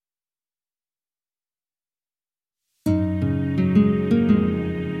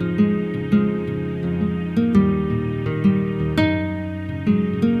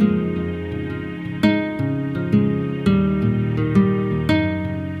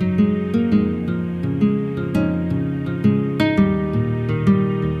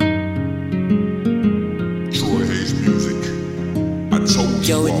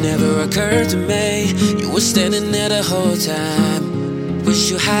occurred to me, you were standing there the whole time. Wish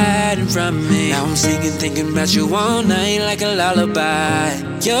you hiding from me. Now I'm singing, thinking about you all night like a lullaby.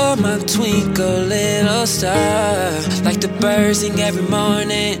 You're my twinkle little star, like the birds sing every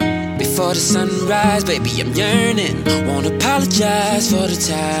morning before the sunrise. Baby, I'm yearning, won't apologize for the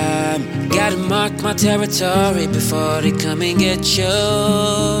time. Gotta mark my territory before they come and get you.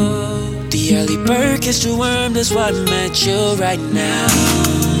 The early bird gets the worm, that's why I met you right now.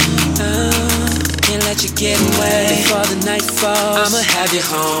 Can't let you get away before the night falls. I'ma have you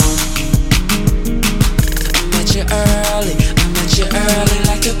home. I met you early,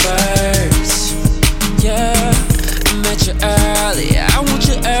 like the birds. Yeah, I met you early, I want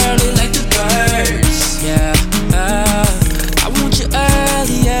you early like the birds. Yeah, I want you early.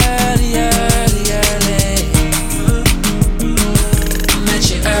 I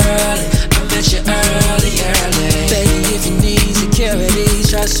met you early. Baby, if you need security,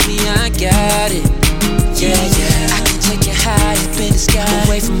 trust me, I got it. Yeah, I can take you high up in the sky,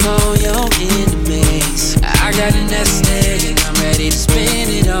 away from all your enemies. I got a nest egg and I'm ready to spin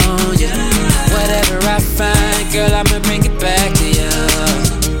it on you. Whatever I find, girl, I'ma bring it back to you.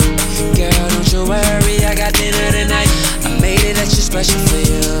 Girl, don't you worry, I got dinner tonight. I made it extra special for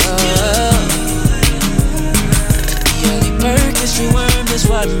you. The early bird gets the worm, that's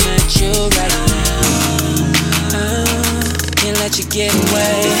what met you right now. Can't let you get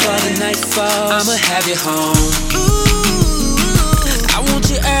away before the night falls. I'ma have you home.